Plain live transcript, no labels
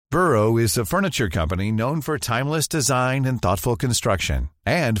Burrow is a furniture company known for timeless design and thoughtful construction,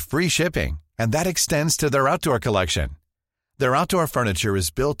 and free shipping, and that extends to their outdoor collection. Their outdoor furniture is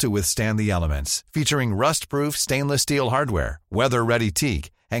built to withstand the elements, featuring rust-proof stainless steel hardware, weather-ready teak,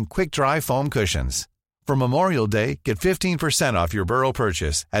 and quick-dry foam cushions. For Memorial Day, get 15% off your Burrow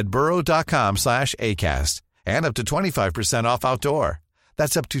purchase at burrow.com/ACAST and up to 25% off outdoor.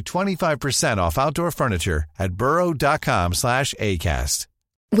 That's up to 25% off outdoor furniture at burrow.com/ACAST.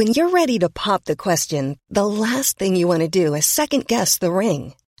 When you're ready to pop the question, the last thing you want to do is second-guess the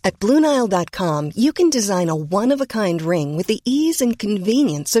ring. At BlueNile.com, you can design a one-of-a-kind ring with the ease and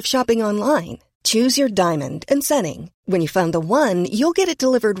convenience of shopping online. Choose your diamond and setting. When you find the one, you'll get it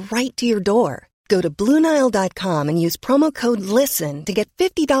delivered right to your door. Go to BlueNile.com and use promo code LISTEN to get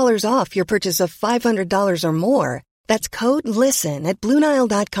 $50 off your purchase of $500 or more. That's code LISTEN at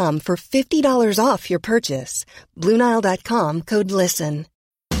BlueNile.com for $50 off your purchase. BlueNile.com, code LISTEN.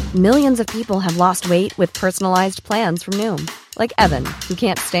 Millions of people have lost weight with personalized plans from Noom. Like Evan, who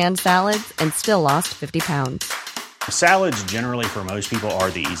can't stand salads and still lost 50 pounds. Salads generally for most people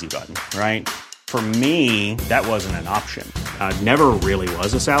are the easy button, right? For me, that wasn't an option. I never really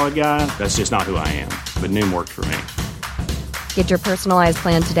was a salad guy. That's just not who I am. But Noom worked for me. Get your personalized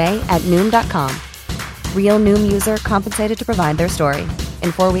plan today at Noom.com. Real Noom user compensated to provide their story.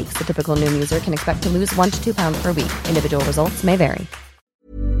 In 4 weeks, the typical Noom user can expect to lose 1 to 2 pounds per week. Individual results may vary.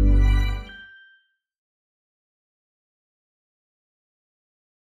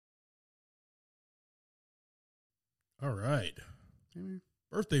 All right.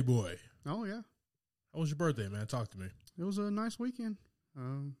 Birthday boy. Oh, yeah. How was your birthday, man? Talk to me. It was a nice weekend.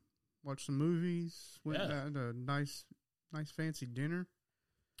 Watched some movies. Went at a nice fancy dinner.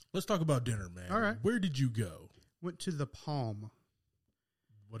 Let's talk about dinner, man. All right. Where did you go? Went to the Palm.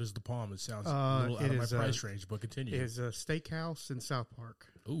 What is the Palm? It sounds a little out of my price range, but continue. It is a steakhouse in South Park.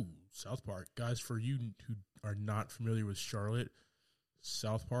 Ooh, South Park. Guys, for you who are not familiar with Charlotte,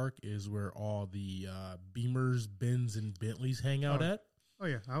 South Park is where all the Beamers, Benz, and Bentleys hang out at. Oh,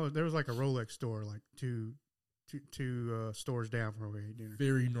 yeah. There was like a Rolex store like two stores down from where we ate dinner.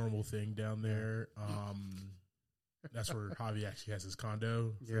 Very normal thing down there. That's where Javi actually has his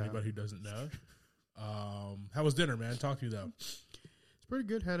condo, for anybody who doesn't know. How was dinner, man? Talk to me, though. It's pretty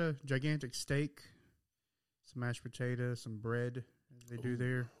good. Had a gigantic steak, some mashed potatoes, some bread, as they do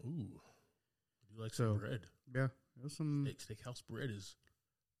there. Ooh. You like some bread? Yeah. It was some steakhouse bread is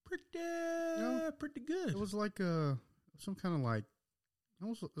pretty good. It was like some kind of like it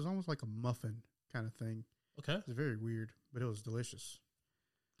was almost like a muffin kind of thing. Okay, it's very weird, but it was delicious.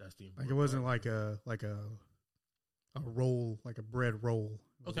 That's the like it wasn't like a roll, like a bread roll.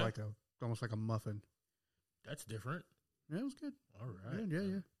 It was like almost like a muffin. That's different. Yeah, it was good. All right.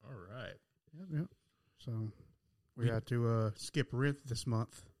 Yeah. All right. Yep. So we had to skip rent this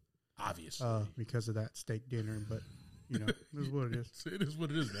month. Obviously. Because of that steak dinner, but, it is what it is. It is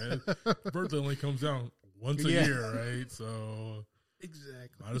what it is, man. Birthday only comes out once a year, right? So,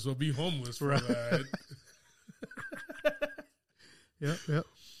 exactly. Might as well be homeless for that. Yep.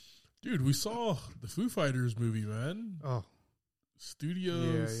 Dude, we saw the Foo Fighters movie, man. Oh.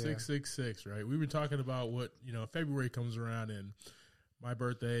 Studio 666, right? We've been talking about what, February comes around and my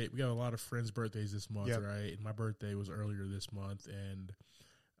birthday, we got a lot of friends' birthdays this month, right? And my birthday was earlier this month, and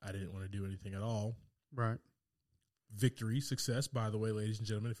I didn't want to do anything at all. Right. Victory, success, by the way, ladies and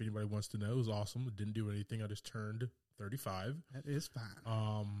gentlemen, if anybody wants to know. It was awesome. I didn't do anything. I just turned 35. That is fine.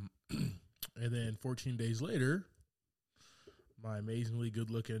 And then 14 days later, my amazingly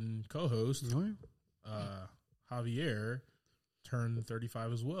good-looking co-host, Javier, turned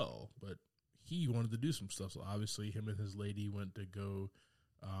 35 as well. But he wanted to do some stuff. So obviously him and his lady went to go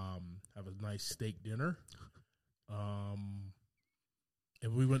have a nice steak dinner.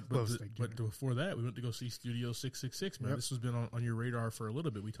 And we went, but before that, we went to go see Studio 666, man. Yep. This has been on your radar for a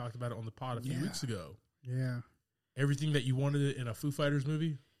little bit. We talked about it on the pod a few weeks ago. Yeah. Everything that you wanted in a Foo Fighters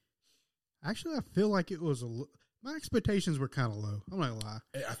movie? Actually, I feel like it was my expectations were kind of low. I'm not going to lie.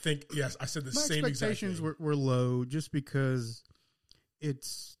 I think, yes, I said the same exact thing. My expectations were low just because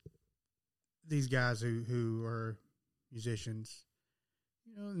it's these guys who are musicians.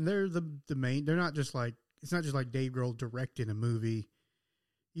 And they're the main. They're not just like, it's not just like Dave Grohl directing a movie.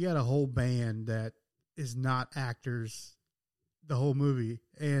 You got a whole band that is not actors the whole movie.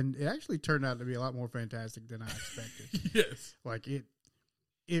 And it actually turned out to be a lot more fantastic than I expected. Yes. Like it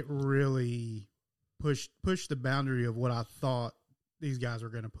really pushed the boundary of what I thought these guys were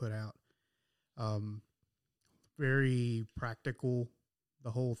going to put out. Very practical,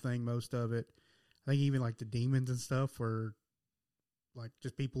 the whole thing, most of it. I think even like the demons and stuff were like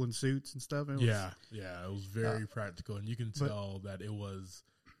just people in suits and stuff. It was very practical. And you can tell that it was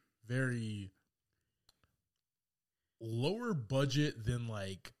very lower budget than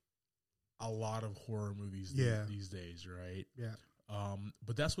like a lot of horror movies these days, right? Yeah.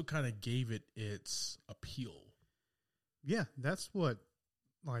 But that's what kind of gave it its appeal. Yeah, that's what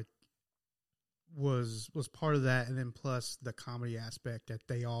like was part of that, and then plus the comedy aspect that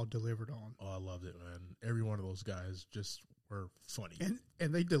they all delivered on. Oh, I loved it, man. Every one of those guys just were funny.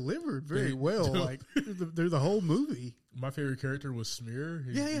 And they delivered very well, like they're the whole movie. My favorite character was Smear.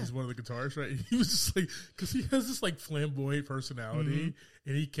 Yeah. He's one of the guitarists, right? And he was just like, because he has this like flamboyant personality,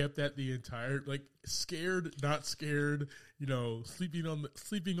 and he kept that the entire, like, scared, not scared, you know, sleeping on the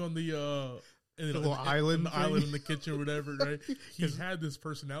little island in the kitchen or whatever, right? He's had this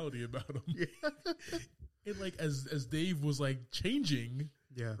personality about him. Yeah. And like as Dave was like changing,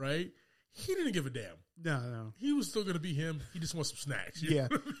 right? He didn't give a damn. No. He was still going to be him. He just wants some snacks. Yeah.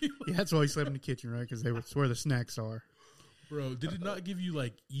 Yeah, that's why he slept in the kitchen, right? Because it's where the snacks are. Bro, did it not give you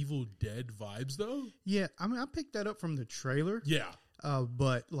like Evil Dead vibes though? Yeah, I mean, I picked that up from the trailer. Yeah.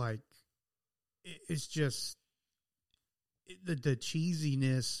 But like, it's just the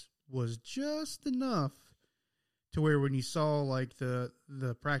cheesiness was just enough to where when you saw like the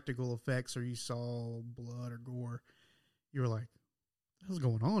practical effects or you saw blood or gore, you were like, what's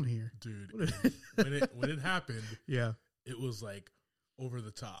going on here? Dude, when it happened, it was like over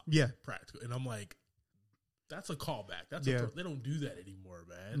the top. Yeah. Practical. And I'm like, that's a callback. They don't do that anymore,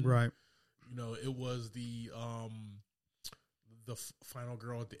 man. Right. You know, it was the final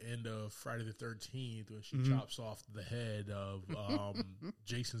girl at the end of Friday the 13th when she chops off the head of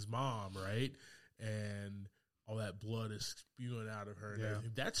Jason's mom, right? And all that blood is spewing out of her. And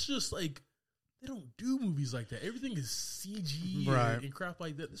everything. That's just like, they don't do movies like that. Everything is CG and crap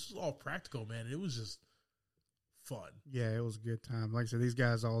like that. This was all practical, man. It was just fun. Yeah, it was a good time. Like I said, these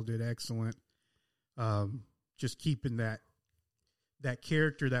guys all did excellent. Just keeping that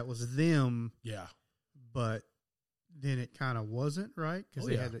character that was them. Yeah. But then it kind of wasn't, right? Because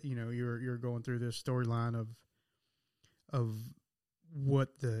they had to, you know, you're going through this storyline of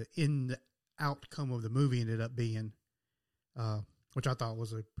what the outcome of the movie ended up being, which I thought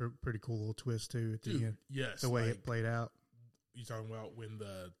was a pretty cool little twist too at the end. Yes, the way it played out. You talking about when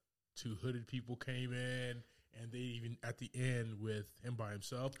the two hooded people came in, and they even at the end with him by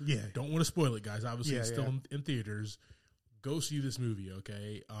himself. Yeah, don't want to spoil it, guys. Obviously, it's still in theaters. Go see this movie,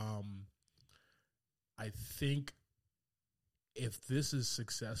 okay? I think if this is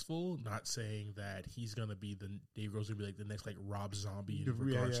successful, not saying that he's gonna be Dave Grohl's gonna be like the next like Rob Zombie in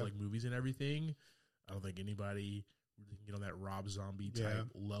regards to like movies and everything. I don't think anybody really can get on that Rob Zombie type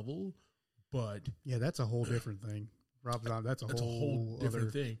level, but that's a whole different thing. Rob Zombie, that's a whole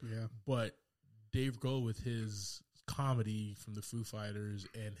different thing. Yeah, but Dave Grohl with his comedy from the Foo Fighters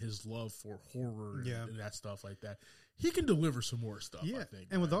and his love for horror and that stuff like that, he can deliver some more stuff. I think,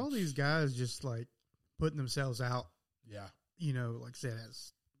 and with all these guys just like putting themselves out, you know, like I said,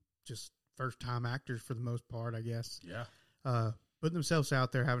 as just first time actors for the most part, I guess. Yeah. Putting themselves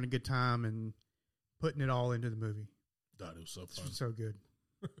out there, having a good time, and putting it all into the movie. God, it was so fun. It's so good.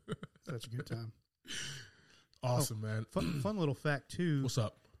 Such a good time. Awesome, man. Fun little fact, too. What's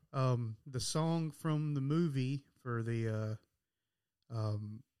up? The song from the movie for the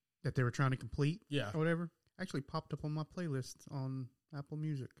that they were trying to complete, or whatever, actually popped up on my playlist on Apple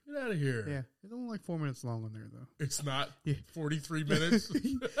Music. Get out of here. Yeah. It's only like 4 minutes long on there, though. It's not 43 minutes?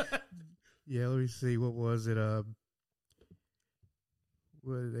 Yeah, let me see. What was it?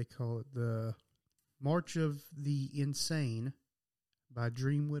 What do they call it? The March of the Insane by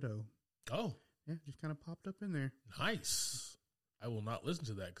Dream Widow. Oh. Yeah, just kind of popped up in there. Nice. I will not listen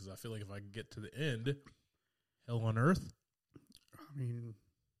to that because I feel like if I can get to the end, Hell on Earth. I mean,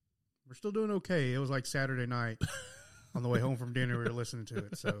 we're still doing okay. It was like Saturday night. On the way home from dinner, we were listening to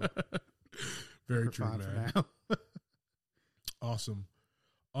it. So, very true, man. For now. Awesome.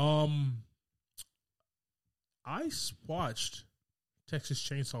 I watched Texas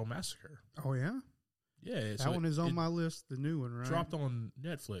Chainsaw Massacre. Oh yeah, yeah. That one is on my list. The new one, right? Dropped on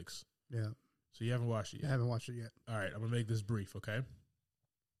Netflix. Yeah. So you haven't watched it yet? I haven't watched it yet. All right, I'm gonna make this brief, okay?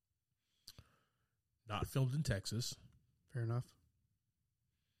 Not filmed in Texas. Fair enough.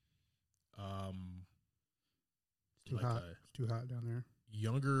 Too like hot. It's too hot down there.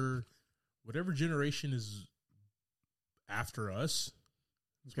 Younger, whatever generation is after us.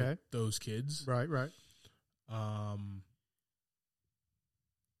 Okay. Those kids. Right.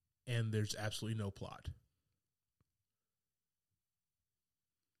 And there's absolutely no plot.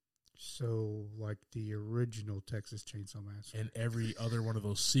 So, like the original Texas Chainsaw Massacre. And every other one of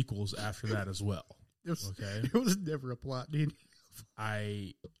those sequels after that as well. It was never a plot, dude.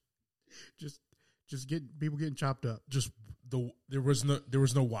 I just just people getting chopped up. Just there was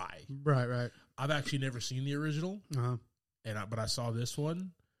no why. Right. I've actually never seen the original, but I saw this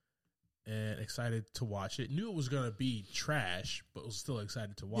one and excited to watch it. Knew it was gonna be trash, but was still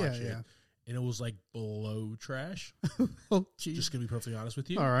excited to watch it. Yeah. And it was like below trash. Oh, geez. Just gonna be perfectly honest with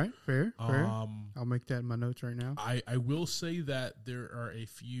you. All right, fair. I'll make that in my notes right now. I will say that there are a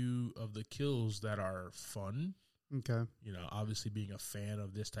few of the kills that are fun. Okay. Obviously being a fan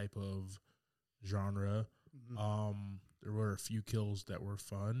of this type of genre, there were a few kills that were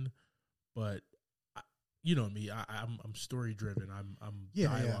fun, but you know me, I'm story driven. I'm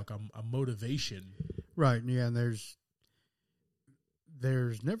dialogue. Yeah. I'm motivation. Right. Yeah. And there's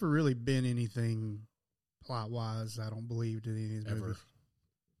never really been anything plot wise, I don't believe, to any of these movies.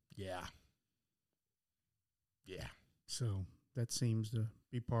 Yeah. So that seems to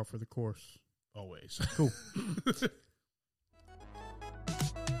be par for the course. Always. Cool.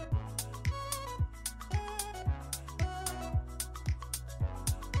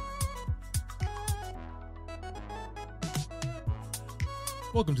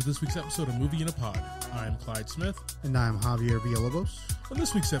 Welcome to this week's episode of Movie in a Pod. I'm Clyde Smith. And I'm Javier Villalobos. On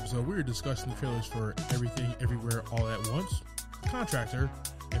this week's episode, we're discussing the trailers for Everything, Everywhere, All at Once, The Contractor,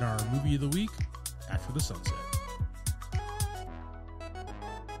 and our movie of the week, After the Sunset.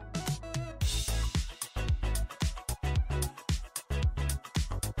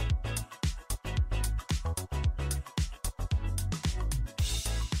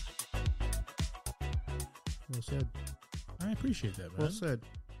 Well said. I appreciate that, man. Well said.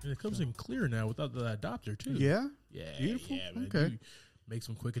 And it comes in clear now without the adapter, too. Yeah? Yeah. Beautiful. Yeah, man. Okay. You make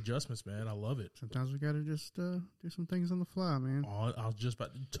some quick adjustments, man. I love it. Sometimes we got to just do some things on the fly, man. Oh, I was just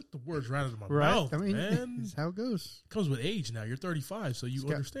about to took the words right out of my right? mouth, I mean, man. It's how it goes. It comes with age now. You're 35, so you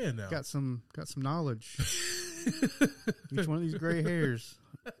understand now. Got some knowledge. Each one of these gray hairs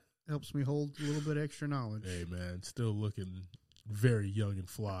helps me hold a little bit extra knowledge. Hey, man. Still looking very young and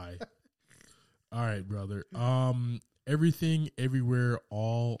fly. All right, brother. Everything, Everywhere,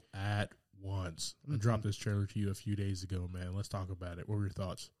 All at Once. I dropped this trailer to you a few days ago, man. Let's talk about it. What were your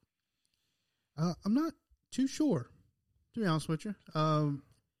thoughts? I'm not too sure, to be honest with you. I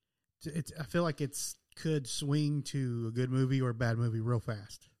feel like it's could swing to a good movie or a bad movie real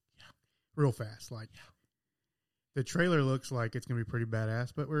fast. Yeah. Real fast. The trailer looks like it's going to be pretty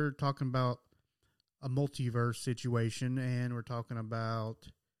badass, but we're talking about a multiverse situation, and we're talking about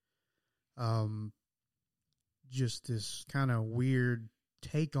just this kind of weird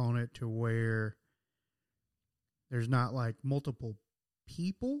take on it to where there's not like multiple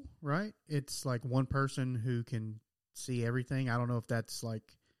people, right? It's like one person who can see everything. I don't know if that's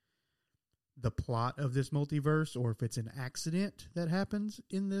like the plot of this multiverse or if it's an accident that happens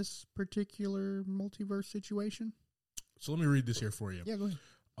in this particular multiverse situation. So let me read this here for you. Yeah, go ahead.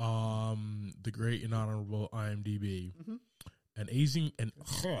 The great and honorable IMDb. Mm-hmm. An aging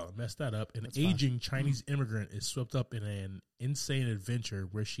Chinese immigrant is swept up in an insane adventure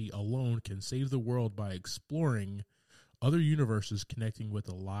where she alone can save the world by exploring other universes connecting with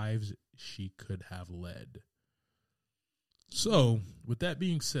the lives she could have led. So, with that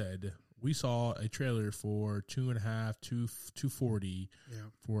being said, we saw a trailer for 240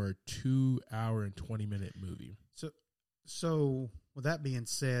 for a 2 hour and 20-minute movie. So with that being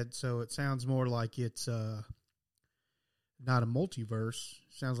said, so it sounds more like it's not a multiverse.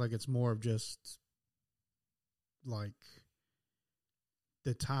 Sounds like it's more of just like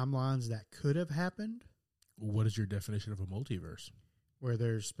the timelines that could have happened. What is your definition of a multiverse? Where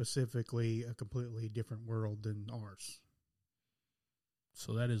there's specifically a completely different world than ours.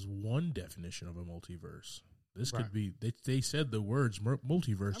 So that is one definition of a multiverse. This could be, they said the words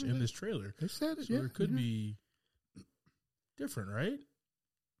multiverse in this trailer. They said it, so there could be different, right?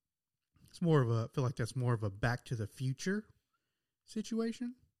 It's more of I feel like that's more of a Back to the Future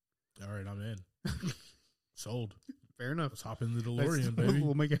situation. All right, I'm in. Sold. Fair enough. Let's hop in the DeLorean, baby.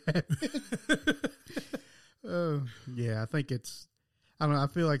 We'll make it happen. Yeah, I think it's, I don't know, I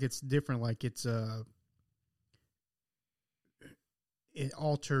feel like it's different. Like it's, it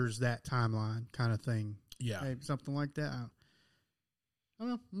alters that timeline kind of thing. Yeah. Maybe something like that. I don't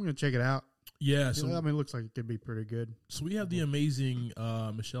know. I'm going to check it out. Yeah, so it looks like it could be pretty good. So we have the amazing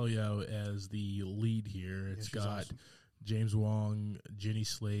Michelle Yeoh as the lead here. It's got awesome. James Wong, Jenny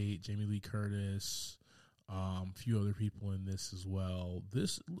Slate, Jamie Lee Curtis, a few other people in this as well.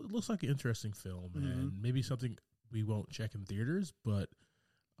 This looks like an interesting film, and maybe something we won't check in theaters, but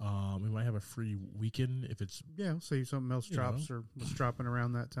we might have a free weekend if it's... Yeah, we'll see something else drops or was dropping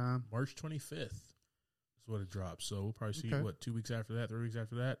around that time. March 25th is what it drops. So we'll probably see, 2 weeks after that, 3 weeks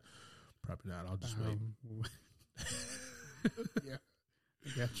after that? Probably not. I'll just wait. Yeah. I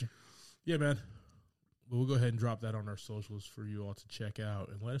got you. Yeah, man. But we'll go ahead and drop that on our socials for you all to check out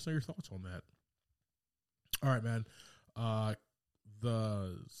and let us know your thoughts on that. All right, man.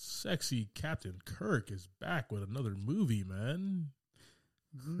 The sexy Captain Kirk is back with another movie, man.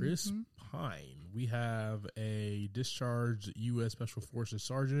 Chris Pine. We have a discharged U.S. Special Forces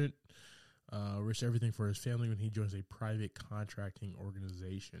sergeant. Risks everything for his family when he joins a private contracting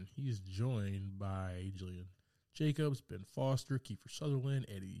organization. He's joined by Gillian Jacobs, Ben Foster, Kiefer Sutherland,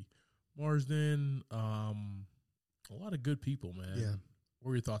 Eddie Marsden. A lot of good people, man. Yeah.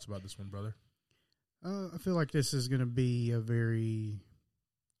 What are your thoughts about this one, brother? I feel like this is going to be a very,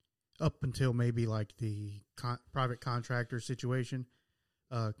 up until maybe like the private contractor situation,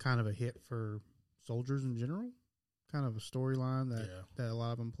 kind of a hit for soldiers in general. Kind of a storyline that a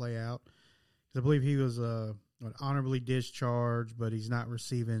lot of them play out. Because I believe he was honorably discharged, but he's not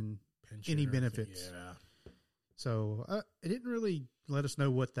receiving any benefits. Yeah. So it didn't really let us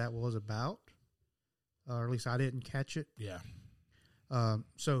know what that was about, or at least I didn't catch it. Yeah.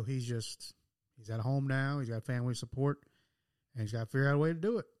 So he's at home now. He's got family support, and he's got to figure out a way to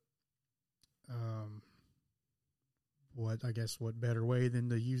do it. What better way than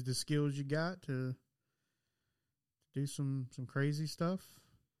to use the skills you got to do some crazy stuff?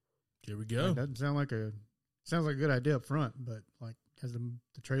 Here we go. Like, doesn't sound like sounds like a good idea up front, but like as the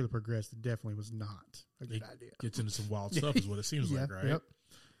trailer progressed, it definitely was not a good idea. Gets into some wild stuff, is what it seems like, right? Yep.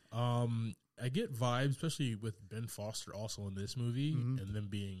 I get vibes, especially with Ben Foster also in this movie, and them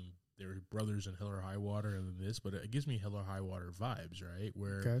being their brothers in Hell or High Water and this, but it gives me Hell or High Water vibes, right?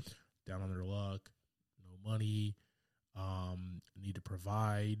 Where down on their luck, no money, need to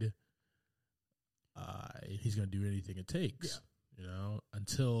provide. He's going to do anything it takes,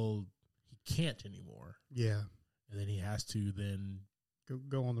 until he can't anymore. Yeah. And then he has to then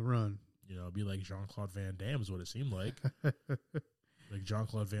go on the run. Be like Jean-Claude Van Damme is what it seemed like. Like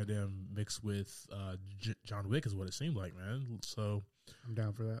Jean-Claude Van Damme mixed with John Wick is what it seemed like, man. So I'm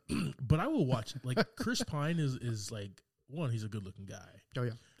down for that. But I will watch it. Like Chris Pine is like, one, he's a good looking guy. Oh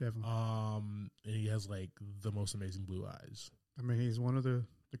yeah, definitely. And he has like the most amazing blue eyes. I mean, he's one of the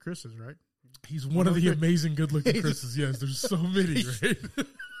Chris's, right? He's one of the amazing good looking Chris's. Yes, there's so many, right?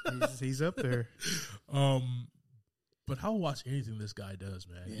 he's up there. But I'll watch anything this guy does,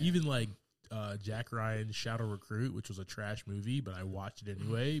 man. Yeah. Even like Jack Ryan's Shadow Recruit, which was a trash movie, but I watched it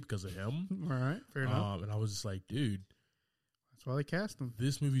anyway because of him. All right, fair enough. And I was just like, dude, that's why they cast him.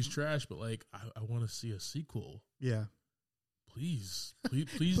 This movie's trash, but like, I want to see a sequel. Yeah, please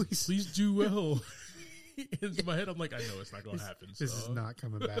do well. In my head, I'm like, I know it's not going to happen. This is not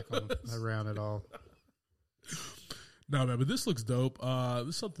coming back around at all. No, man, but this looks dope.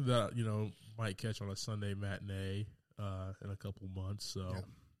 This is something that might catch on a Sunday matinee in a couple months. So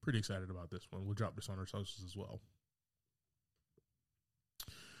pretty excited about this one. We'll drop this on our socials as well.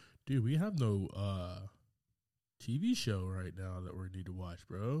 Dude, we have no TV show right now that we need to watch,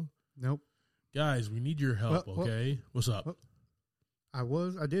 bro. Nope. Guys, we need your help, okay? What's up? I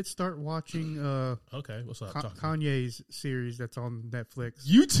did start watching okay, what's up? Kanye's series that's on Netflix.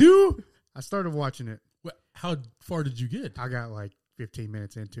 You too? I started watching it. How far did you get? I got like 15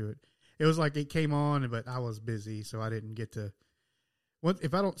 minutes into it. It was like it came on, but I was busy, so I didn't get to.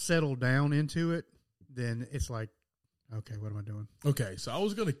 If I don't settle down into it, then it's like, okay, what am I doing? Okay, so I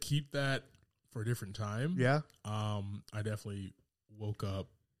was going to keep that for a different time. Yeah. I definitely woke up,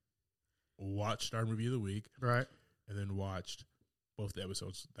 watched our movie of the week. Right. And then watched both the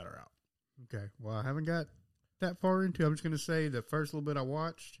episodes that are out. Okay. Well, I haven't got that far into it. I'm just going to say the first little bit I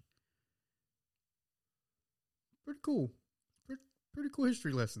watched, pretty cool. Pretty cool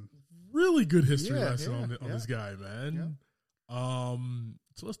history lesson. Really good history lesson on this guy, man. Yeah.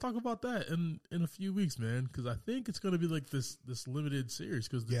 So let's talk about that in a few weeks, man, because I think it's going to be like this limited series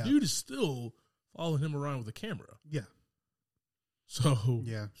because the dude is still following him around with a camera. Yeah. So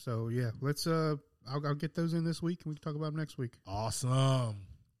let's I'll get those in this week and we can talk about them next week. Awesome.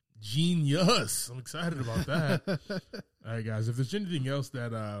 Genius. I'm excited about that. All right, guys, if there's anything else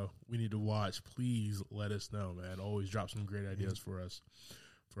that we need to watch, please let us know, man. Always drop some great ideas for us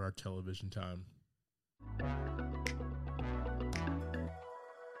for our television time.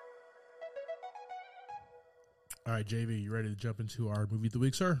 All right, JV, you ready to jump into our movie of the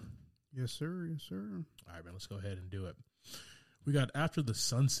week, sir? Yes, sir. Yes, sir. All right, man, let's go ahead and do it. We got After the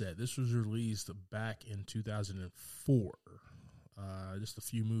Sunset. This was released back in 2004. Just a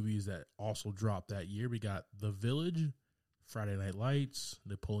few movies that also dropped that year. We got The Village, Friday Night Lights,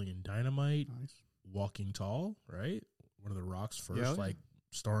 Napoleon Dynamite, nice. Walking Tall, right? One of The Rock's first,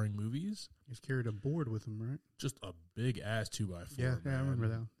 starring movies. He's carried a board with him, right? Just a big-ass 2x4. Yeah, I remember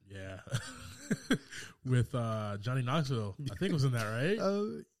that. Yeah. With Johnny Knoxville. I think it was in that, right?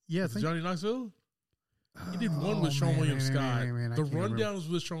 Yeah. Johnny Knoxville? He did one with Sean William Scott. The Rundown was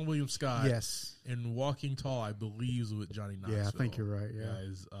with Sean William Scott. Yes. And Walking Tall, I believe, was with Johnny Knoxville. Yeah, I think you're right. Yeah.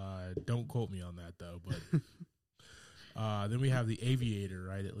 Guys, don't quote me on that, though. But then we have The Aviator,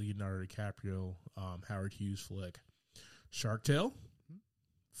 right, at Leonardo DiCaprio, Howard Hughes flick. Shark Tale,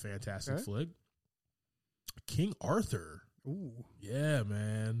 fantastic flick. King Arthur. Ooh. Yeah,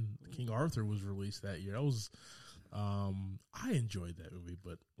 man. King Arthur was released that year. That was... I enjoyed that movie,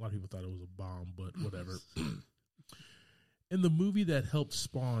 but a lot of people thought it was a bomb, but whatever. And the movie that helped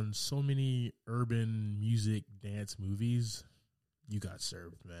spawn so many urban music dance movies, You Got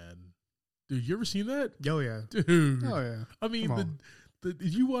Served, man. Dude, you ever seen that? Oh, yeah. Dude. Oh, yeah. I mean,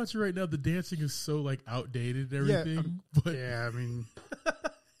 if you watch it right now, the dancing is so, like, outdated and everything. But yeah, I mean.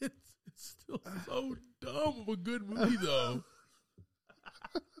 it's still so dumb of a good movie, though.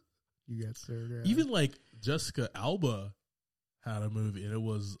 You Got Served. Yeah. Even, like, Jessica Alba had a movie, and it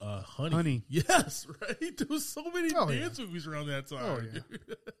was Honey. Honey. Yes, right? There was so many dance movies around that time. Oh, yeah.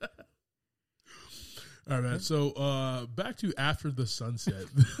 All right, man. So, back to After the Sunset.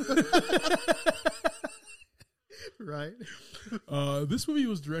 Right. This movie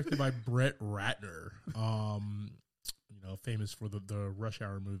was directed by Brett Ratner, famous for the Rush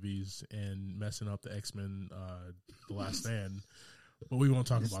Hour movies and messing up the X-Men, The Last Stand. But we won't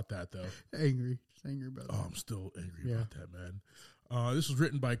talk about that, though. Just angry about that. Oh, I'm still angry about that, man. This was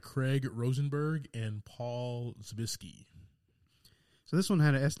written by Craig Rosenberg and Paul Zbyski. So this one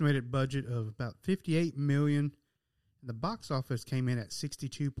had an estimated budget of about $58 million. And the box office came in at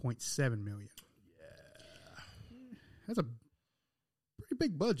 $62.7 million. Yeah. That's a pretty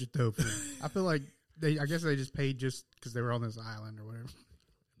big budget, though. I feel like I guess they just paid just because they were on this island or whatever.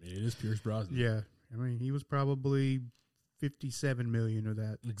 I mean, it is Pierce Brosnan. Yeah. I mean, he was probably $57 million of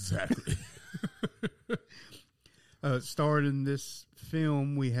that. Exactly. Starred in this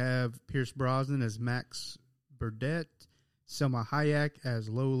film, we have Pierce Brosnan as Max Burdett, Selma Hayek as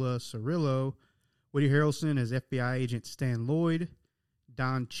Lola Cirillo, Woody Harrelson as FBI agent Stan Lloyd,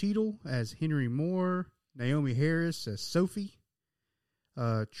 Don Cheadle as Henry Moore, Naomi Harris as Sophie,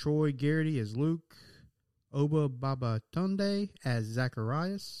 Troy Garrity as Luke, Oba Babatunde as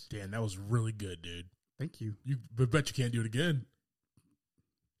Zacharias. Damn, that was really good, dude. Thank you. But bet you can't do it again.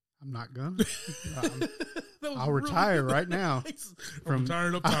 I'm not gonna. I'll retire right now. I'm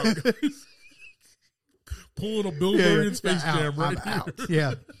retiring up top, guys. Pulling a Bill Murray in Space Jam right here. Out.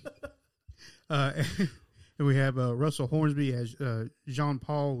 Yeah. And we have Russell Hornsby as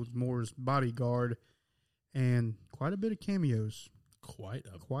Jean-Paul Moore's bodyguard, and quite a bit of cameos. Quite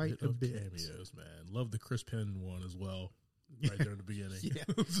a bit of cameos, man. Love the Chris Penn one as well. Right there in the beginning.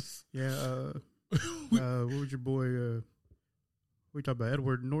 Yeah. What was your boy? We talked about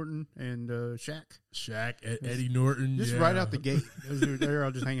Edward Norton and Shaq. Eddie Norton. Just right out the gate. They're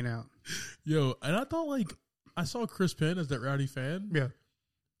all just hanging out. Yo, and I thought, like, I saw Chris Penn as that rowdy fan. Yeah.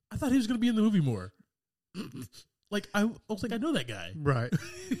 I thought he was going to be in the movie more. Like, I was like, I know that guy. Right.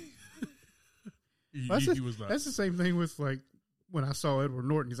 he was not. That's the same thing with, like, when I saw Edward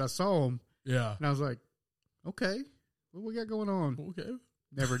Norton, because I saw him. Yeah. And I was like, okay, what we got going on? Okay.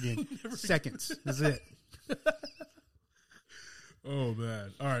 Never again. Seconds. That's it. Oh,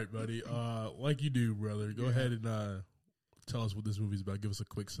 man. All right, buddy. Like you do, brother. Go ahead and tell us what this movie's about. Give us a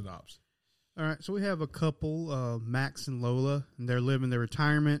quick synopsis. All right. So we have a couple, Max and Lola, and they're living their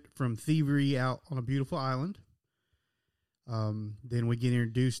retirement from thievery out on a beautiful island. Then we get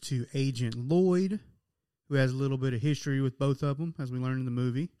introduced to Agent Lloyd, who has a little bit of history with both of them, as we learn in the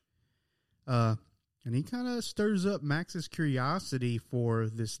movie. And he kind of stirs up Max's curiosity for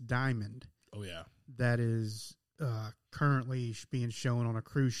this diamond. Oh, yeah. That is currently being shown on a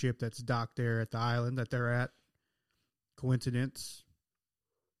cruise ship that's docked there at the island that they're at. Coincidence?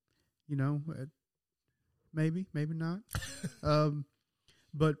 You know, maybe, maybe not.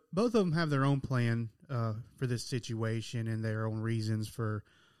 But both of them have their own plan for this situation and their own reasons for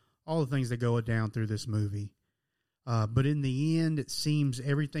all the things that go down through this movie. But in the end, it seems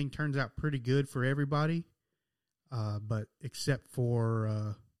everything turns out pretty good for everybody, but except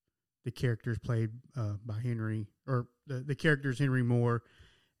for the characters played by Henry, or the characters Henry Moore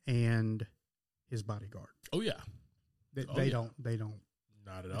and his bodyguard. Oh, yeah. They don't.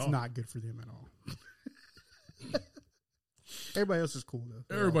 Not at all. It's not good for them at all. Everybody else is cool,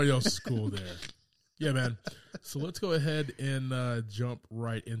 though. Everybody else is cool there. Yeah, man. So let's go ahead and jump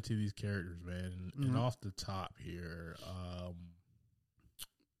right into these characters, man. And off the top here,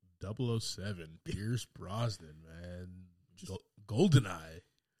 007, Pierce Brosnan, man. GoldenEye.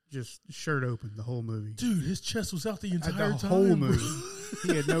 Just shirt open the whole movie. Dude, his chest was out the entire time. The whole movie.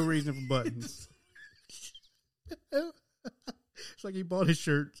 He had no reason for buttons. It's like he bought his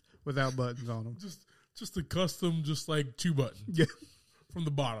shirts without buttons on them. Just just a custom, just like 2 buttons from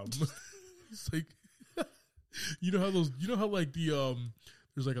the bottom. It's like, you know how like the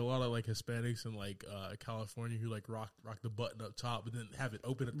there's like a lot of like Hispanics in like California who like rock the button up top and then have it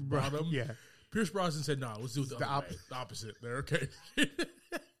open at the bottom. Yeah. Pierce Brosnan said, "Nah, let's do it the opposite." There, okay.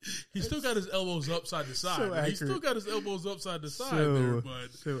 He still got his elbows upside to side. So He still got his elbows upside to side there,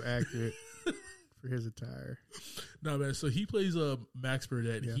 but so accurate for his attire. No, man. So he plays Max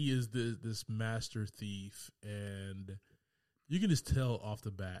Burdett. Yeah. He is this master thief, and you can just tell off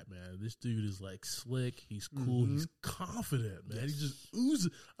the bat, man. This dude is like slick. He's cool. He's confident, man. He just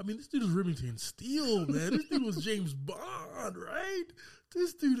oozes. I mean, this dude is Remington Steele, man. This dude was James Bond, right?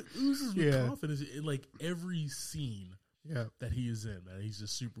 This dude oozes with confidence in like every scene that he is in, man. He's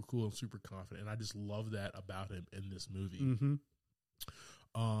just super cool and super confident, and I just love that about him in this movie. Mm-hmm.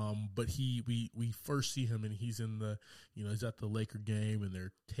 But we first see him, and he's in the, he's at the Laker game, and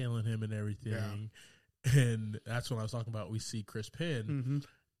they're tailing him and everything, and that's when I was talking about. We see Chris Penn,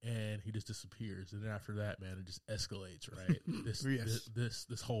 and he just disappears, and then after that, man, it just escalates, right?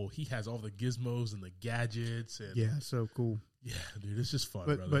 This whole, he has all the gizmos and the gadgets, and so cool. Yeah, dude, it's just fun,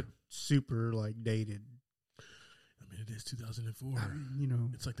 brother. But super like dated. I mean, it is 2004.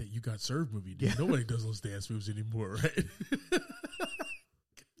 It's like that You Got Served movie, dude. Nobody does those dance moves anymore, right?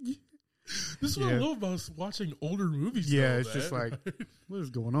 This is what I love about watching older movies. Yeah, it's just like, what is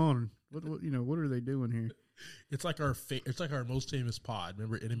going on? What are they doing here? It's like our most famous pod.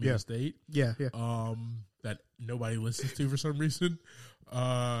 Remember Enemy of the State? Yeah. That nobody listens to for some reason.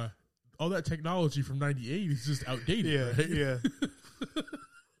 All that technology from '98 is just outdated. Right? Yeah.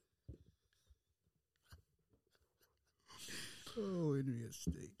 Oh, Enemy of the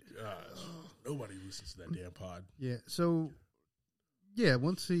State. Gosh, nobody listens to that damn pod. Yeah. So,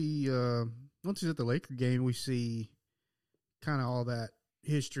 once he's at the Laker game, we see kind of all that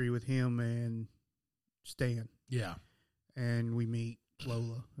history with him and Stan. Yeah. And we meet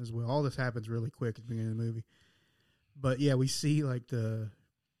Lola as well. All this happens really quick at the beginning of the movie. But we see like the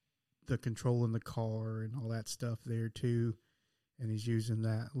control in the car and all that stuff there too. And he's using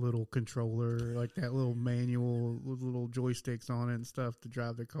that little controller, like that little manual with little joysticks on it and stuff to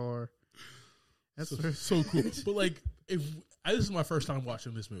drive the car. That's so cool. But like, this is my first time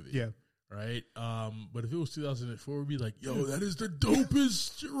watching this movie. Yeah. Right? But if it was 2004, we'd be like, yo, that is the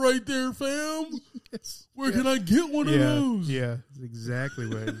dopest shit right there, fam. Yes. Where can I get one of those? Yeah, that's exactly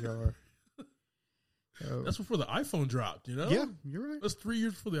where you are. That's before the iPhone dropped, Yeah, you're right. That's 3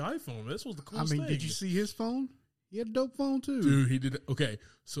 years before the iPhone. This was the coolest thing. Did you see his phone? He had a dope phone, too. Dude, he did. Okay,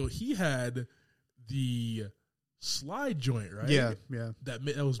 so he had the slide joint, right? Yeah.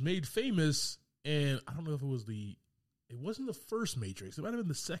 That was made famous, and I don't know if it wasn't the first Matrix. It might have been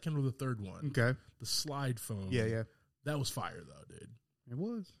the second or the third one. Okay. The slide phone. Yeah. That was fire, though, dude. It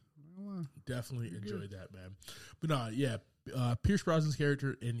was. Definitely enjoyed that, man. But Pierce Brosnan's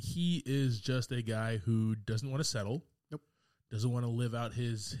character, and he is just a guy who doesn't want to settle. Nope. Doesn't want to live out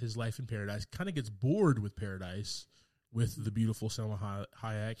his life in paradise. Kind of gets bored with paradise with the beautiful Selma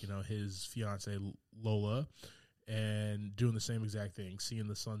Hayek, his fiance Lola, and doing the same exact thing, seeing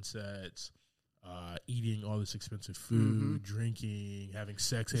the sunsets, eating all this expensive food, drinking, having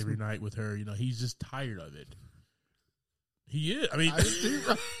sex every night with her. He's just tired of it. He is. I mean,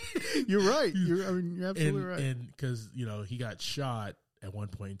 you're right. You're absolutely right. And because he got shot at one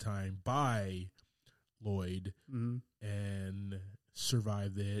point in time by Lloyd and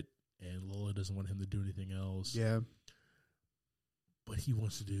survived it, and Lola doesn't want him to do anything else. Yeah, but he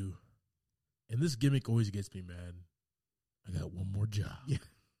wants to do. And this gimmick always gets me, man. I got one more job. Yeah,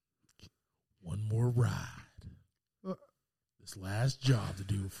 one more ride. This last job to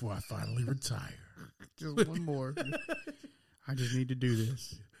do before I finally retire. Just one more. I just need to do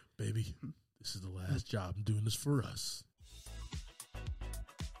this. Baby, this is the last job. I'm doing this for us.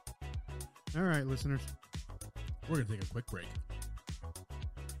 All right, listeners. We're going to take a quick break.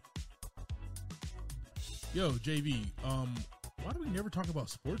 Yo, JV, why do we never talk about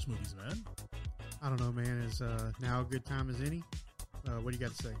sports movies, man? I don't know, man. Is now a good time as any? What do you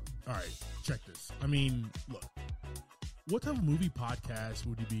got to say? All right, check this. I mean, look. What type of movie podcast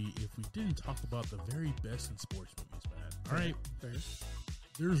would it be if we didn't talk about the very best in sports movies, man? All right. Fair.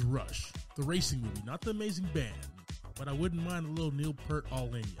 There's Rush, the racing movie, not the Amazing Band, but I wouldn't mind a little Neil Peart all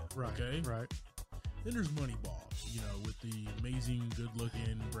in you. Right. Okay. Right. Then there's Moneyball, with the amazing,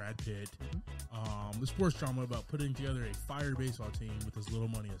 good-looking Brad Pitt. The sports drama about putting together a fire baseball team with as little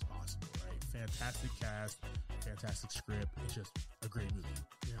money as possible, right? Fantastic cast, fantastic script. It's just a great movie.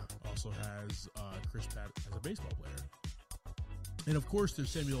 Yeah. Also has Chris Pratt as a baseball player. And of course, there's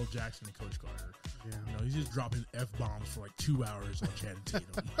Samuel L. Jackson and Coach Carter. Yeah. You know, he's just dropping F-bombs for like 2 hours on Channing Tatum.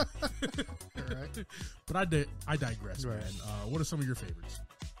 Right. But I digress, Right. man. What are some of your favorites?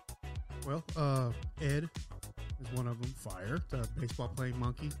 Well, Ed is one of them. Fire. The baseball playing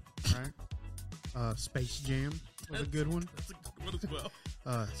monkey, right? Space Jam was a good one. That's a good one as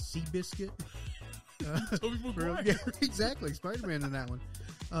well. Seabiscuit. Tobey Maguire. Yeah, exactly. Spider-Man in that one.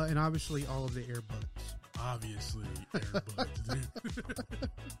 And obviously all of the Air Buds. Obviously, Air Buds, dude.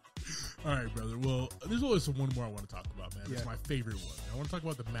 All right, brother. Well, there's always one more I want to talk about, man. It's Yeah. my favorite one. I want to talk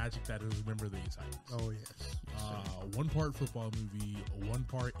about the magic that is Remember the Titans. Oh, yes. One part football movie, one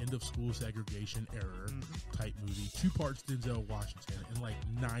part end of school segregation error type movie, 2 parts Denzel Washington, and like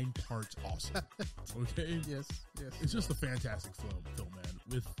 9 parts awesome. Okay? Yes. It's just a fantastic film, man.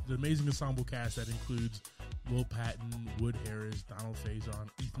 With the amazing ensemble cast that includes Will Patton, Wood Harris, Donald Faison,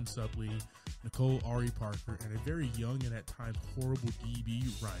 Ethan Suplee, Nicole Ari Parker, and a very young and at times horrible DB,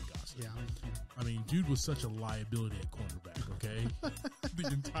 Ryan Gosling. Yeah. I mean, dude was such a liability at cornerback, okay? The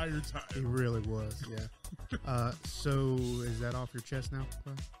entire It time. really was, yeah. So is that off your chest now,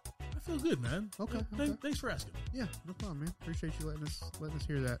 Clive? I feel good, man. Okay, Yeah, okay. Thanks for asking. Yeah, no problem, man. Appreciate you letting us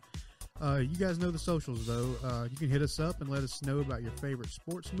hear that. You guys know the socials, though. You can hit us up and let us know about your favorite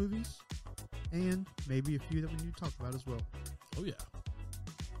sports movies and maybe a few that we need to talk about as well. Oh, yeah.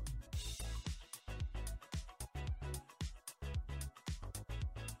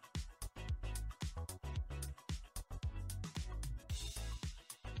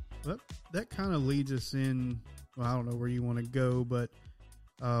 But that kind of leads us in. Well, I don't know where you want to go, but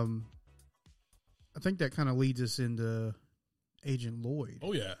I think that kind of leads us into Agent Lloyd.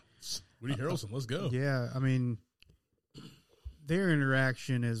 Oh, yeah. Woody Harrelson, let's go. Yeah, I mean, their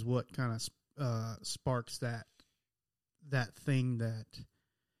interaction is what kind of sparks that thing that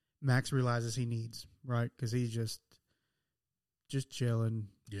Max realizes he needs, right? Because he's just chilling.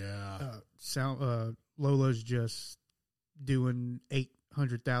 Yeah. Lola's just doing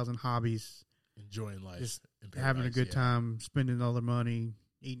 800,000 hobbies, Enjoying life. just in having a paradise, good yeah. time, spending all their money,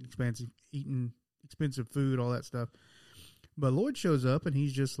 eating expensive food, all that stuff. But Lloyd shows up and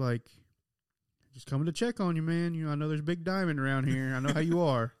he's just like, just coming to check on you, man. You know, I know there's a big diamond around here. I know how you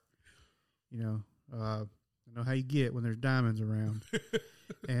are. You know, I know how you get when there's diamonds around.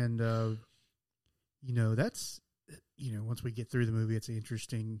 And, you know, that's, you know, once we get through the movie, it's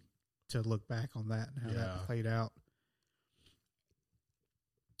interesting to look back on that and how that played out.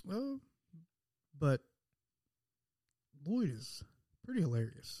 Well, but Lloyd is pretty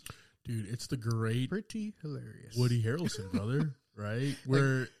hilarious. Dude, it's the great Pretty hilarious. Woody Harrelson, brother, right?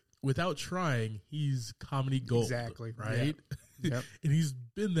 Where without trying, he's comedy gold. Exactly. Right? Yep. And he's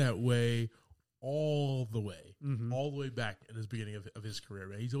been that way all the way Mm-hmm. back in his beginning of his career,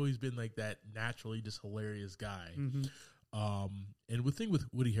 right? He's always been like that naturally just hilarious guy. Mm-hmm. And the thing with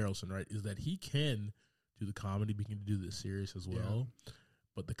Woody Harrelson, right, is that he can do the comedy, but he can do the serious as well. Yeah.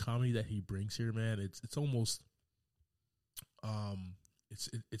 But the comedy that he brings here, man, it's almost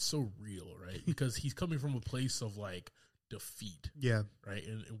it's so real, right? Because he's coming from a place of like defeat, Yeah. right?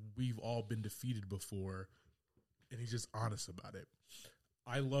 And we've all been defeated before, and he's just honest about it.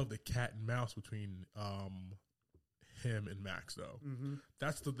 I love the cat and mouse between him and Max, though. Mm-hmm.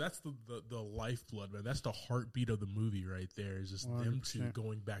 That's the lifeblood, man. That's the heartbeat of the movie right there. Is just them two 100%.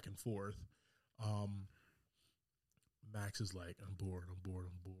 going back and forth. Max is like, I'm bored.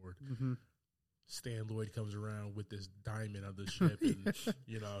 Mm-hmm. Stan Lloyd comes around with this diamond on the ship, and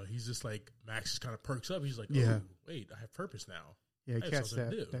you know he's just like, Max just kind of perks up. He's like, oh, Yeah. wait, I have purpose now. Yeah, I have catch something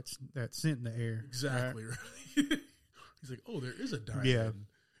to do. that scent in the air. Exactly right. He's like, oh, there is a diamond. Yeah.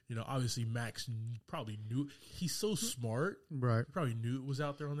 You know, obviously Max probably knew. He's so smart. Right. He probably knew it was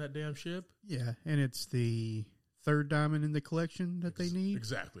out there on that damn ship. Yeah, and it's the third diamond in the collection that they need.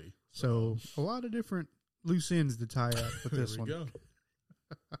 Exactly. So a lot of different loose ends to tie up with this there we one.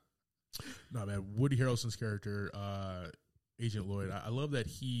 go. No, man, Woody Harrelson's character, Agent Lloyd, I love that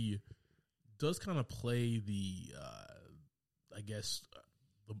he does kind of play the, I guess,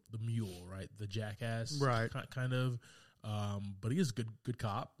 the mule, right? The jackass, Right. Kind of. But he is a good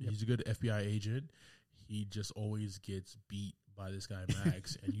cop. Yep. He's a good FBI agent. He just always gets beat by this guy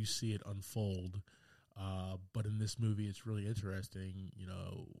Max, and you see it unfold. But in this movie, it's really interesting. You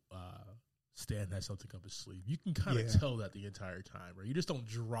know, Stan has something up his sleeve. You can kind of Yeah. tell that the entire time, right? You just don't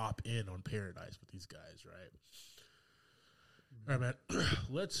drop in on Paradise with these guys, right? All right, man.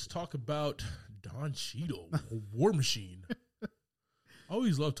 Let's talk about Don Cheadle, War Machine. I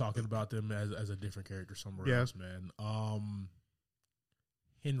always love talking about them as a different character somewhere Yeah. else, man.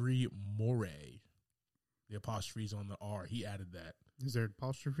 Henry Moray. The apostrophe's on the R. He added that. Is there an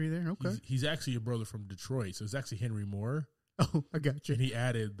apostrophe there? Okay. He's actually a brother from Detroit, so it's actually Henry Moore. Oh, I got you. And he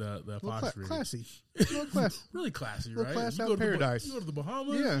added the apostrophe. Classy. Little class. Really classy, Little right? class You out go to paradise. You go to the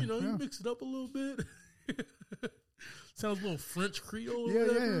Bahamas, you mix it up a little bit. Sounds a little French Creole or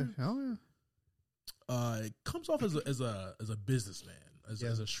whatever. Yeah. Oh, yeah. It comes off as a businessman, as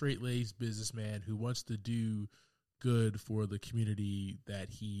a straight-laced businessman who wants to do good for the community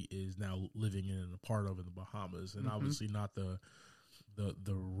that he is now living in and a part of in the Bahamas, and obviously not the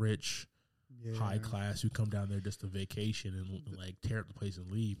rich, high class who come down there just to vacation and like tear up the place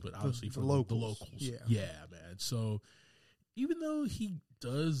and leave, but obviously for the locals. Yeah, man. So even though he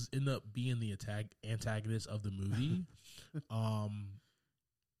does end up being the antagonist of the movie,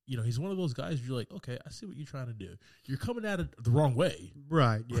 he's one of those guys you're like, okay, I see what you're trying to do. You're coming at it the wrong way.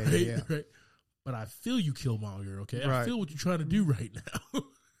 Right. Yeah. Right? Yeah. Right? But I feel you, Killmonger, okay? Right. I feel what you're trying to do right now.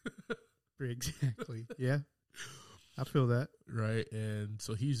 Exactly. Yeah. I feel that. Right. And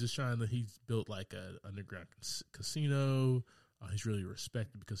so he's built like an underground casino. He's really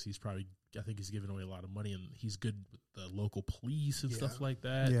respected because I think he's giving away a lot of money, and he's good with the local police and stuff like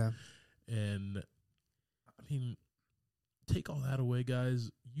that. Yeah. And I mean, take all that away,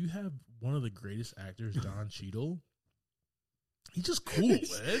 guys. You have one of the greatest actors, Don Cheadle. He's just cool,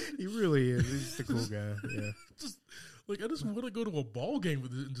 man. He really is. He's the cool guy. Yeah. I just want to go to a ball game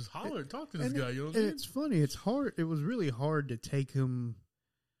with it and just holler and talk to this guy. You know what I mean? It's funny. It's hard. It was really hard to take him,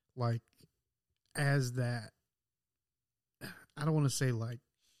 like, as that. I don't want to say like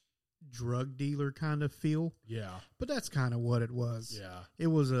drug dealer kind of feel. Yeah. But that's kind of what it was. Yeah. It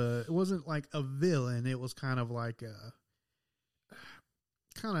wasn't like a villain. It was kind of like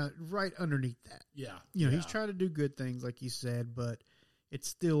kind of right underneath that. Yeah. He's trying to do good things, like you said, but it's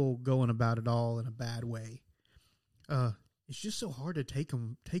still going about it all in a bad way. It's just so hard to take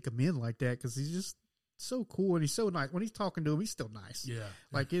him in like that because he's just so cool and he's so nice. When he's talking to him, he's still nice. Yeah.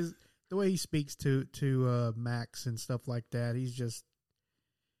 Like the way he speaks to Max and stuff like that, he's just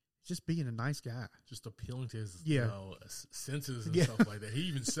being a nice guy. Just appealing to his senses and Yeah. stuff like that. He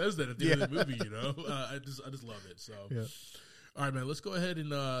even says that at the end of the movie, I just love it. So Yeah. All right, man, let's go ahead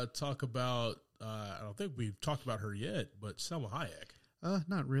and talk about I don't think we've talked about her yet, but Salma Hayek.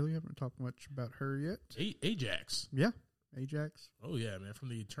 Not really. I haven't talked much about her yet. Ajax. Yeah. Ajax. Oh, yeah, man. From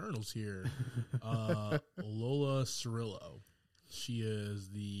the Eternals here. Lola Cirillo. She is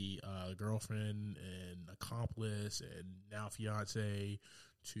the girlfriend and accomplice and now fiance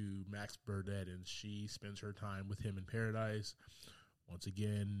to Max Burdett, and she spends her time with him in paradise. Once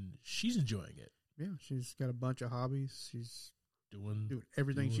again, she's enjoying it. Yeah, she's got a bunch of hobbies. She's doing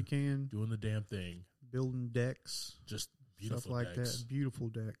everything she can. Doing the damn thing. Building decks. Just beautiful stuff like decks. that. Beautiful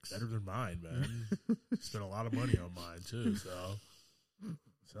decks. Better than mine, man. Spent a lot of money on mine too. So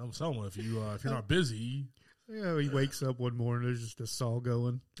someone if you're not busy. Yeah, he wakes up one morning. There's just a saw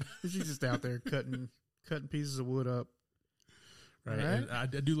going. She's just out there cutting pieces of wood up. Right, and I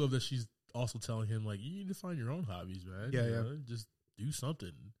do love that she's also telling him like, you need to find your own hobbies, man. Yeah. Just do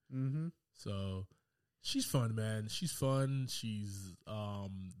something. Mm-hmm. So she's fun, man. She's fun. She's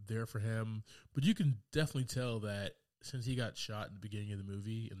there for him, but you can definitely tell that since he got shot in the beginning of the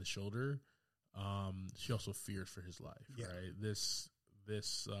movie in the shoulder, she also fears for his life. Yeah. Right, this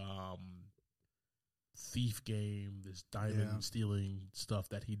thief game, this diamond stealing stuff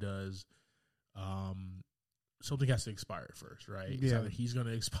that he does, something has to expire first, right? Yeah. Either he's going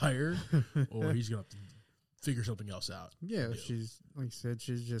to expire or he's going to have to figure something else out. Yeah, she's like you said,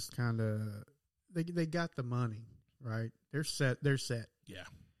 she's just kind of they got the money, right? They're set. Yeah,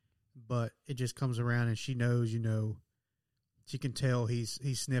 but it just comes around and she knows, she can tell he's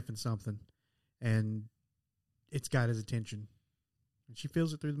sniffing something, and it's got his attention, and she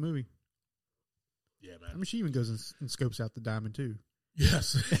feels it through the movie. Yeah, man. I mean, she even goes and scopes out the diamond too.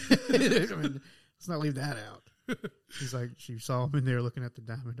 Yes. I mean, let's not leave that out. She's like, she saw him in there looking at the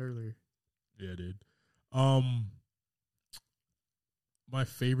diamond earlier. Yeah, dude. My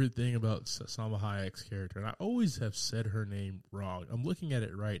favorite thing about Salma Hayek's character, and I always have said her name wrong. I'm looking at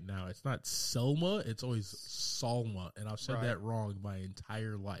it right now. It's not Selma. It's always Salma, and I've said that wrong my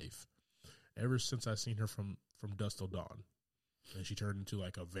entire life, ever since I've seen her from Dusk Till Dawn, and she turned into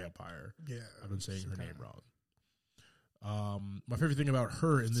like a vampire. Yeah, I've been saying her name wrong. My favorite thing about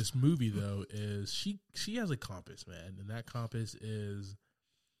her in this movie, though, is she has a compass, man, and that compass is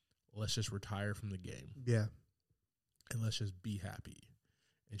let's just retire from the game. Yeah, and let's just be happy.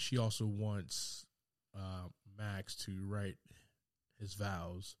 And she also wants Max to write his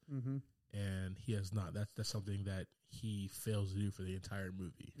vows, and he has not. That's something that he fails to do for the entire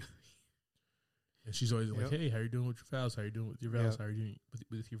movie. And she's always like, "Hey, how are you doing with your vows? How are you doing with your vows? How are you doing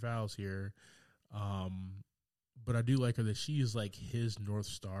with your vows here?" But I do like her that she is like his North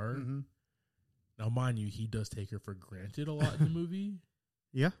Star. Now, mind you, he does take her for granted a lot in the movie.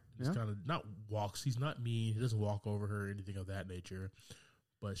 Yeah. He's kind of not walks. He's not mean. He doesn't walk over her or anything of that nature.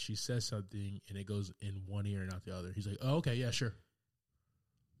 But she says something, and it goes in one ear and out the other. He's like, "Oh, okay, yeah, sure."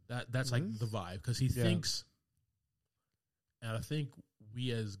 That's like the vibe, because he thinks, and I think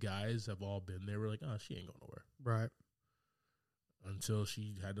we as guys have all been there. We're like, "Oh, she ain't going nowhere," right? Until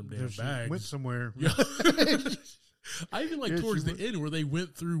she had them damn bags. Went somewhere. Yeah. I even like towards the end where they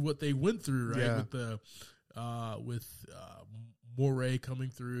went through what they went through, right? Yeah. With Moray coming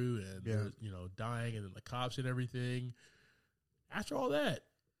through and dying, and then the cops and everything. After all that,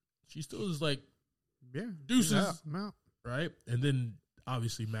 she still is like, deuces, I'm out. Right? And then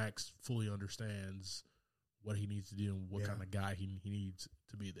obviously Max fully understands what he needs to do and what kind of guy he needs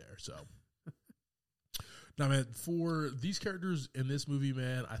to be there. So, now, man, for these characters in this movie,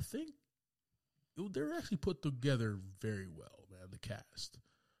 man, I think they're actually put together very well, man, the cast.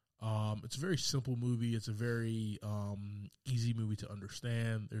 It's a very simple movie. It's a very easy movie to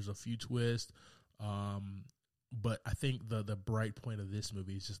understand. There's a few twists. But I think the bright point of this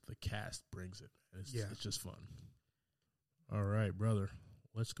movie is just the cast brings it. It's just fun. All right, brother.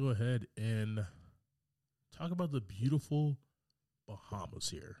 Let's go ahead and talk about the beautiful Bahamas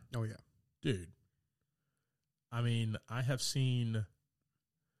here. Oh, yeah. Dude. I mean, I have seen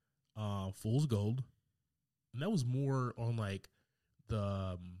Fool's Gold, and that was more on, like,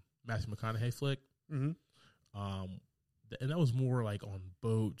 the Matthew McConaughey flick. Mm-hmm. And that was more like on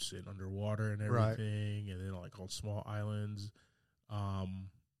boats and underwater and everything, and then like on small islands. But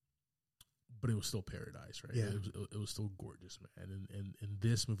it was still paradise, right? Yeah. It was still gorgeous, man. And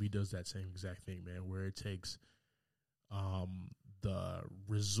this movie does that same exact thing, man, where it takes the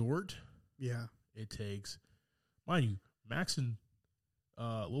resort. Yeah. It takes, mind you, Max and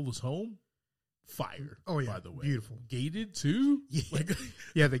Lola's home. Fire. Oh, yeah. By the way. Beautiful. Gated too? Yeah. Like,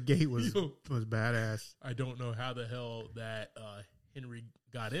 yeah, the gate was badass. I don't know how the hell that Henry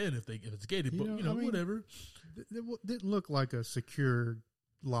got in if it's gated, but I mean, whatever. It didn't look like a secure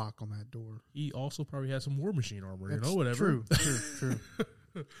lock on that door. He also probably had some War Machine armor, whatever. True.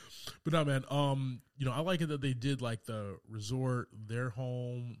 But no, man, I like it that they did like the resort, their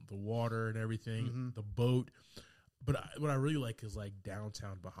home, the water and everything, the boat. But what I really like is like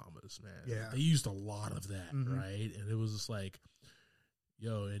downtown Bahamas, man. Yeah. They used a lot of that, right? And it was just like,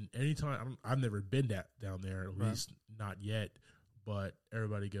 and anytime, I've never been down there, at least not yet, but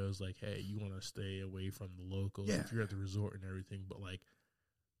everybody goes like, hey, you want to stay away from the locals if you're at the resort and everything. But like,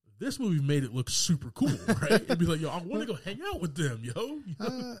 this movie made it look super cool, right? It'd be like, I want to go hang out with them,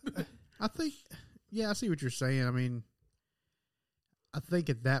 I think, I see what you're saying. I mean, I think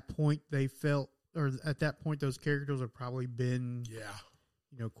at that point they felt, or at that point, those characters have probably been,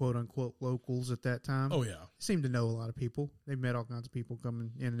 quote unquote locals at that time. Oh yeah, they seem to know a lot of people. They've met all kinds of people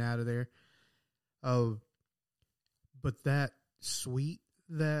coming in and out of there. But that suite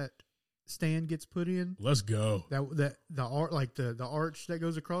that Stan gets put in, let's go. That the art, like the arch that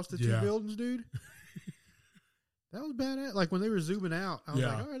goes across the two buildings, dude. That was badass. Like when they were zooming out, I was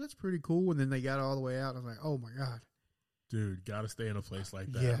like, all right, that's pretty cool. And then they got all the way out. I was like, oh my god. Dude, gotta stay in a place like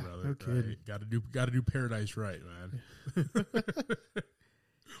that, brother. No kidding. Right? Gotta do paradise right, man.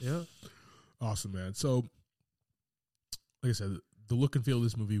 Yeah. Awesome, man. So, like I said, the look and feel of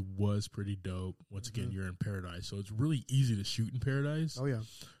this movie was pretty dope. Once again, you're in paradise, so it's really easy to shoot in paradise. Oh yeah.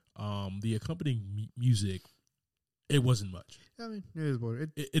 The accompanying music, it wasn't much. I mean, it is what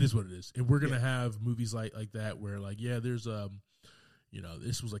it is. What it is, and we're gonna have movies like that where there's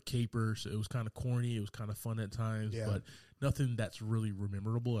this was a caper, so it was kind of corny. It was kind of fun at times, but nothing that's really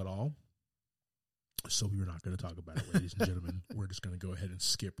memorable at all. So we're not going to talk about it, ladies and gentlemen. We're just going to go ahead and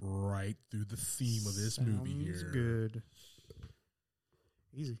skip right through the theme of this movie here. Good.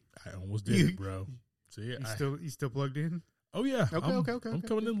 Easy. I almost did it, bro. So yeah, you still plugged in? Oh yeah. Okay. I'm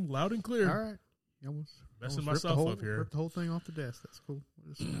coming in loud and clear. All right. You almost messing myself up here. Ripped the whole thing off the desk. That's cool.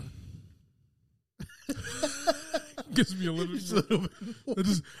 Gives me a little bit.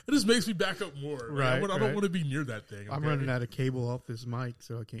 It just makes me back up more. Right. I don't want to be near that thing. Okay? I'm running out of cable off this mic,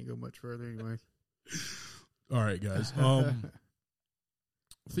 so I can't go much further anyway. All right, guys.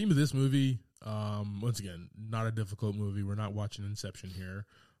 Theme of this movie, once again, not a difficult movie. We're not watching Inception here.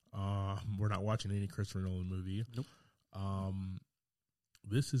 We're not watching any Christopher Nolan movie. Nope.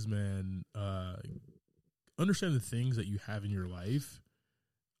 This is, man, understand the things that you have in your life.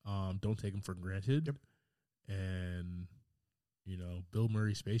 Don't take them for granted. Yep. And, Bill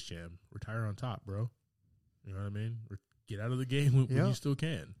Murray Space Jam, retire on top, bro. You know what I mean? Or get out of the game when you still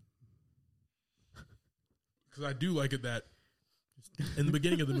can. Because I do like it that in the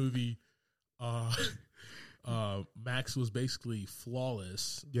beginning of the movie, Max was basically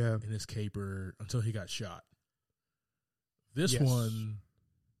flawless in his caper until he got shot. This one,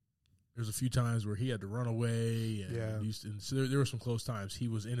 there's a few times where he had to run away. And so there were some close times. He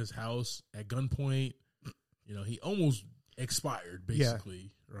was in his house at gunpoint. You know, he almost expired,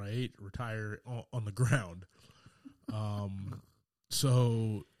 basically, right? Retire on the ground.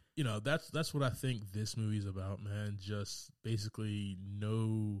 So, you know, that's what I think this movie's about, man. Just basically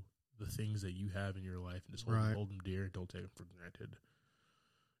know the things that you have in your life and just hold them dear and don't take them for granted.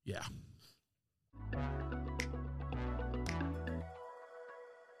 Yeah.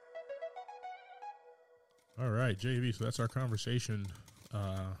 All right, JV, so that's our conversation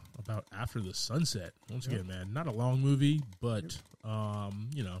about After the Sunset. Once again, man, not a long movie, but,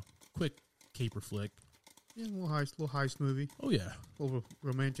 you know, quick caper flick. Yeah, little heist movie. Oh, yeah. A little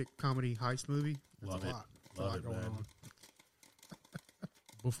romantic comedy heist movie. Love it. Love it, man.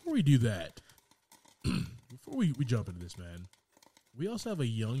 Before we do that, before we jump into this, man, we also have a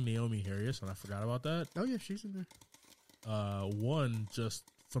young Naomi Harris, and I forgot about that. Oh, yeah, she's in there. One, just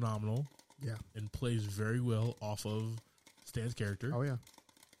phenomenal. Yeah. And plays very well off of Stan's character. Oh, yeah.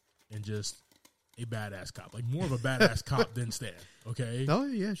 And just a badass cop. Like, more of a badass cop than Stan, okay? Oh,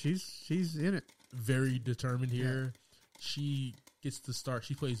 yeah, she's in it. Very determined here. Yeah. She gets to start.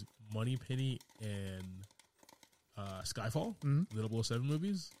 She plays Moneypenny in Skyfall, the 007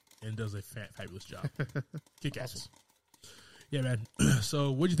 movies, and does a fabulous job. Kick ass. Awesome. Yeah, man.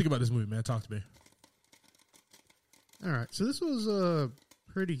 So, what did you think about this movie, man? Talk to me. All right. So, this was a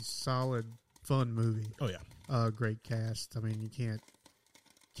pretty solid, fun movie. Oh, yeah. Great cast. I mean, you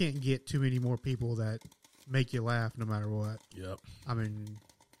can't get too many more people that make you laugh no matter what. Yep. I mean,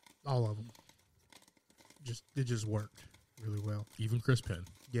 all of them. It just worked really well. Even Chris Penn.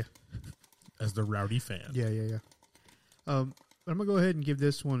 Yeah. As the rowdy fan. Yeah. I'm going to go ahead and give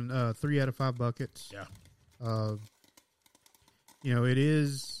this one 3 out of 5 buckets. Yeah. You know, it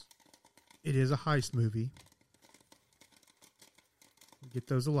is a heist movie. We get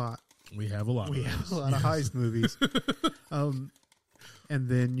those a lot. We have a lot of heist movies. And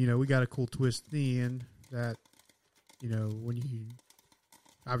then, you know, we got a cool twist in the end that, you know, when you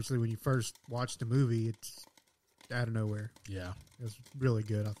first watch the movie, it's out of nowhere. Yeah. It was really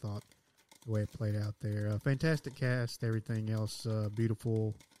good, I thought, the way it played out there. Fantastic cast, everything else,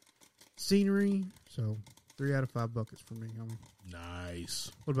 beautiful scenery. So, 3 out of 5 buckets for me.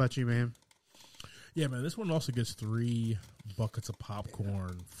 Nice. What about you, man? Yeah, man, this one also gets 3 buckets of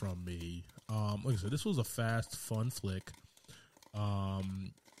popcorn from me. Like I said, this was a fast, fun flick. I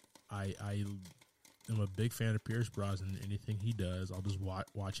am a big fan of Pierce Brosnan. Anything he does, I'll just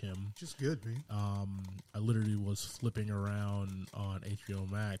watch him. Just good, man. I literally was flipping around on HBO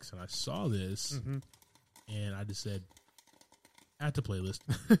Max, and I saw this, and I just said, add to playlist.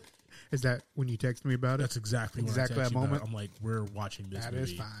 Is that when you text me about it? That's exactly that moment. I'm like, we're watching this movie. That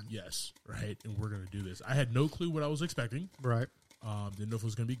is fine. Yes, right, and we're going to do this. I had no clue what I was expecting. Right. Didn't know if it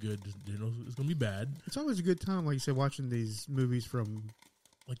was going to be good. Didn't know if it was going to be bad. It's always a good time, like you said, watching these movies from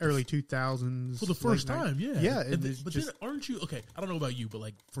like early 2000s. For the first time, yeah. Yeah. But then aren't you, okay, I don't know about you, but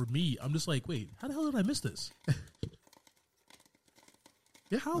like for me, I'm just like, wait, how the hell did I miss this?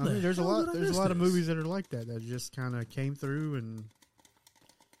 Yeah, there's a lot of movies that are like that just kind of came through, and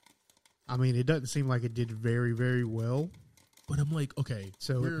I mean, it doesn't seem like it did very, very well. But I'm like, okay,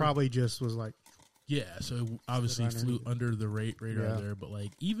 so it probably just was like, yeah. So it obviously flew under the radar there, but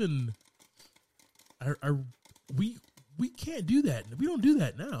like even, we can't do that. We don't do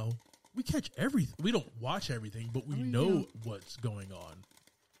that now. We catch everything. We don't watch everything, but we know what's going on.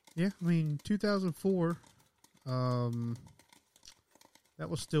 Yeah, I mean, 2004. That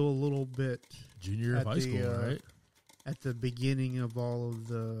was still a little bit junior high school, right? At the beginning of all of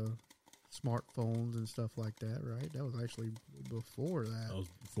the smartphones and stuff like that, right? That was actually before that. That was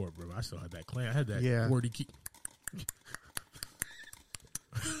before, bro. I still had that clan. I had that QWERTY key.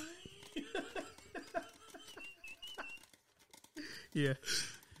 Yeah.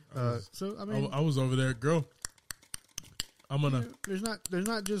 So I mean, I was over there, girl. I'm gonna. There's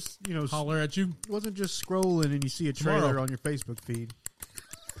not just holler at you. It wasn't just scrolling and you see a trailer on your Facebook feed.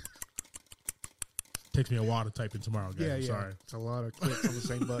 Takes me a while to type in tomorrow, guys. I'm sorry. It's a lot of clicks on the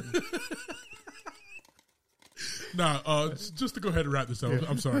same button. Just to go ahead and wrap this up.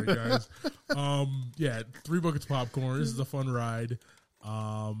 I'm sorry, guys. 3 buckets of popcorn. This is a fun ride.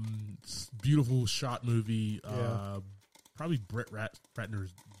 Beautiful shot movie. Probably Brett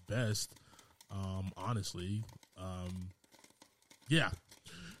Ratner's best, honestly.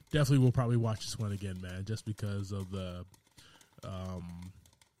 Definitely we'll probably watch this one again, man, just because of the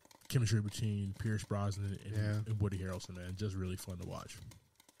chemistry between Pierce Brosnan and Woody Harrelson, man. Just really fun to watch.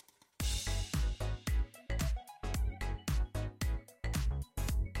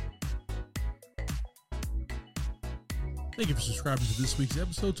 Thank you for subscribing to this week's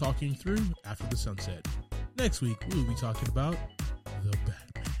episode, Talking Through After the Sunset. Next week, we will be talking about The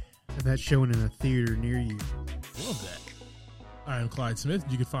Batman. And that's showing in a theater near you. Love that. I am Clyde Smith.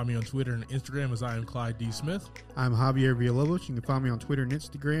 You can find me on Twitter and Instagram as I am Clyde D. Smith. I'm Javier Villalobos. You can find me on Twitter and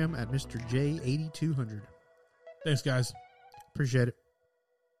Instagram at Mr. J8200. Thanks, guys. Appreciate it.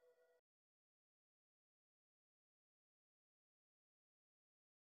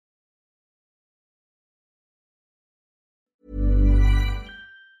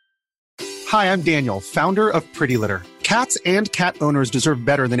 Hi, I'm Daniel, founder of Pretty Litter. Cats and cat owners deserve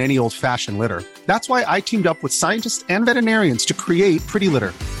better than any old-fashioned litter. That's why I teamed up with scientists and veterinarians to create Pretty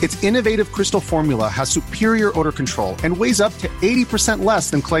Litter. Its innovative crystal formula has superior odor control and weighs up to 80% less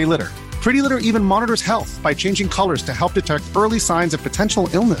than clay litter. Pretty Litter even monitors health by changing colors to help detect early signs of potential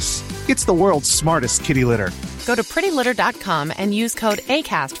illness. It's the world's smartest kitty litter. Go to prettylitter.com and use code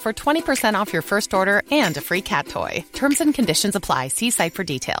ACAST for 20% off your first order and a free cat toy. Terms and conditions apply. See site for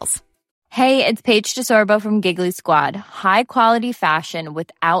details. Hey, it's Paige DeSorbo from Giggly Squad. High quality fashion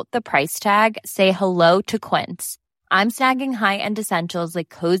without the price tag. Say hello to Quince. I'm snagging high-end essentials like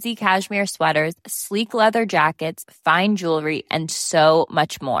cozy cashmere sweaters, sleek leather jackets, fine jewelry, and so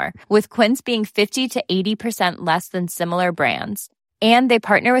much more. With Quince being 50 to 80% less than similar brands. And they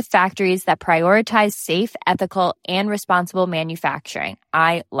partner with factories that prioritize safe, ethical, and responsible manufacturing.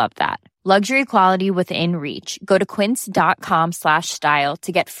 I love that. Luxury quality within reach. Go to quince.com/style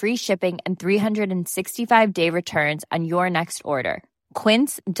to get free shipping and 365-day returns on your next order.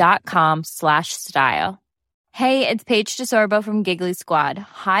 Quince.com/style. Hey, it's Paige DeSorbo from Giggly Squad.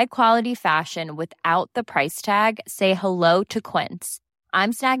 High quality fashion without the price tag. Say hello to Quince.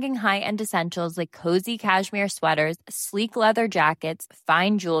 I'm snagging high-end essentials like cozy cashmere sweaters, sleek leather jackets,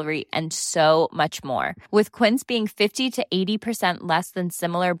 fine jewelry, and so much more. With Quince being 50 to 80% less than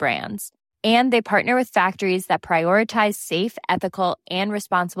similar brands. And they partner with factories that prioritize safe, ethical, and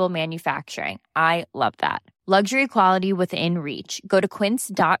responsible manufacturing. I love that. Luxury quality within reach. Go to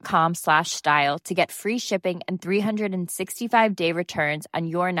quince.com/style to get free shipping and 365-day returns on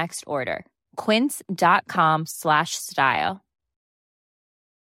your next order. Quince.com/style.